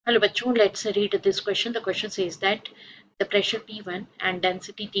Hello bachcho, let's read this question. The question says that the pressure P1 and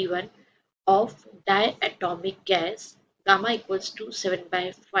density T1 of diatomic gas gamma equals to 7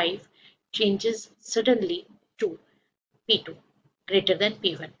 by 5 changes suddenly to P2 greater than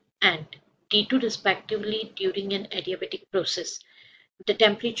P1 and T2 respectively during an adiabatic process. The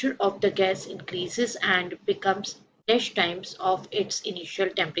temperature of the gas increases and becomes dash times of its initial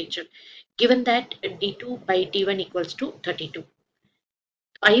temperature, given that D2 by T1 equals to 32.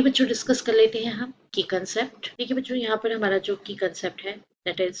 आइए बच्चों discuss कर लेते हैं हम की concept. देखिए बच्चों, यहाँ पर हमारा जो की कंसेप्ट है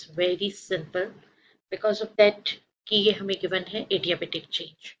that is very simple because of that कि ये हमें गिवन है एडियाबेटिक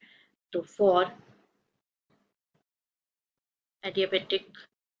चेंज। तो for adiabatic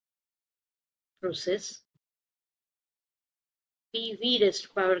process PV raised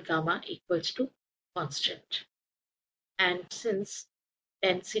to power gamma equals to constant, and since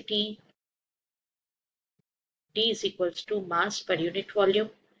density D is equals to mass per unit volume,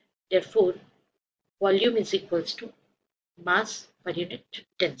 therefore volume is equals to mass per unit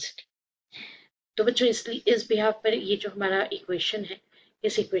density। तो बच्चों इसलिए इस behalf पर ये जो हमारा equation है,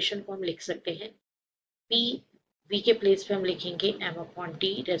 इस इक्वेशन को हम लिख सकते हैं पी वी के प्लेस पे हम लिखेंगे m/d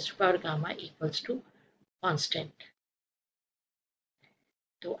raised to power gamma equals to constant.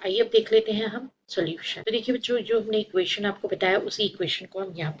 तो आइए अब देख लेते हैं हम सॉल्यूशन। तो देखिए बच्चों, जो हमने इक्वेशन आपको बताया उसी इक्वेशन को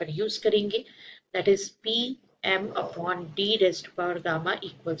हम यहाँ पर यूज करेंगे, that is P m/d raised to power gamma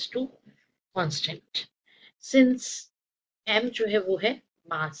equals to constant. Since m जो है वो है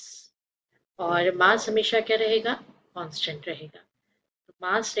मास और मास हमेशा क्या रहेगा, कांस्टेंट रहेगा। तो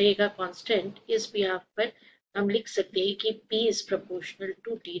मास रहेगा कांस्टेंट, इस बिहाफ पर हम लिख सकते हैं कि P is proportional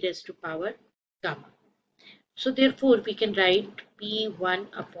to D raised to power gamma. So therefore we can write P1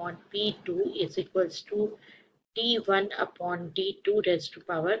 upon P2 is equals to D1 upon D2 raised to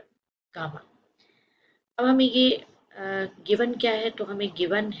power gamma. अब हमें ये गिवन क्या है, तो हमें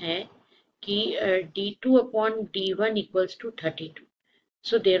गिवन है कि D2 upon D1 equals to 32.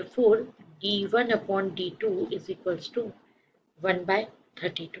 So therefore D1 upon D2 is equals to 1 by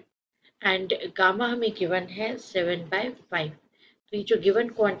 32 and gamma हमें गिवन है 7 by 5। तो ये जो गिवन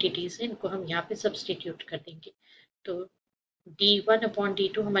क्वांटिटीज हैं इनको हम यहाँ पे सब्सटीट्यूट कर देंगे। तो D1 upon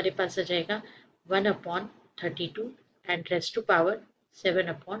D2 हमारे पास आ जाएगा 1 upon 32 and raised to power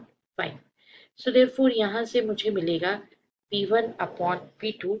 7 upon 5। So therefore यहाँ से मुझे मिलेगा P1 upon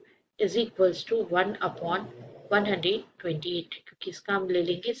P2 is equals to 1 upon 128, क्योंकि इसका हम ले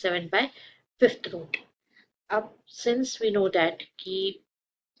लेंगे 7 by 5th रूट। अब since we know that कि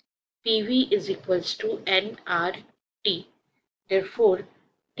PV is equals to nRT, therefore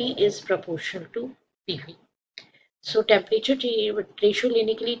T is proportional to PV. So temperature ratio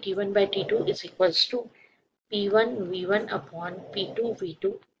लेने के लिए T1 by T2 is equals to P1 V1 upon P2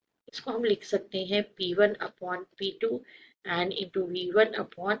 V2। इसको हम लिख सकते हैं P1 upon P2 and into V1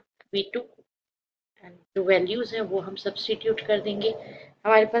 upon V2 and जो values हैं वो हम सब्सटीट्यूट कर देंगे।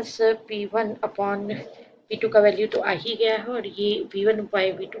 हमारे पास P1 upon P2 का वैल्यू तो आ ही गया है और ये V1 by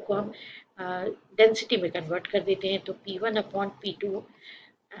V2 को हम डेंसिटी में कन्वर्ट कर देते हैं। तो P1 upon P2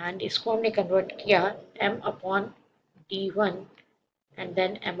 एंड इसको हमने कन्वर्ट किया M upon D1 and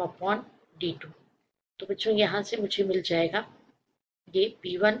then M upon D2। तो बच्चों यहाँ से मुझे मिल जाएगा ये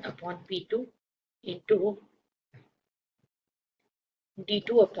P1 upon P2 into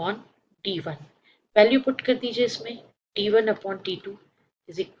D2 upon D1। Value put कर दीजिए इसमें, T1 upon T2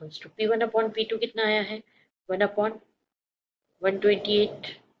 is equals to P1 upon P2 कितना आया है 1 upon 128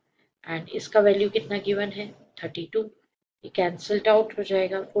 एंड इसका वैल्यू कितना गिवन है 32। ये कैंसल्ड आउट हो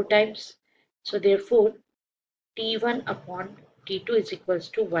जाएगा 4 times. So therefore T1 upon T2 is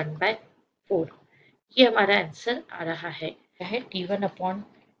equals to 1 by 4। ये हमारा आंसर आ रहा है T1 upon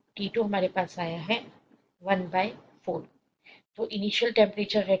T2 हमारे पास आया है 1 by 4। तो इनिशियल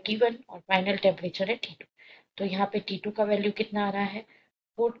टेम्परेचर है T1 और फाइनल टेम्परेचर है T2। तो यहाँ पे T2 का वैल्यू कितना आ रहा है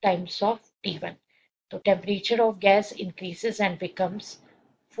 4 टाइम्स ऑफ T1। तो temperature of gas increases and becomes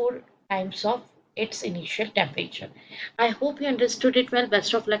 4 times of its initial temperature. I hope you understood it well.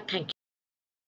 Best of luck. Thank you.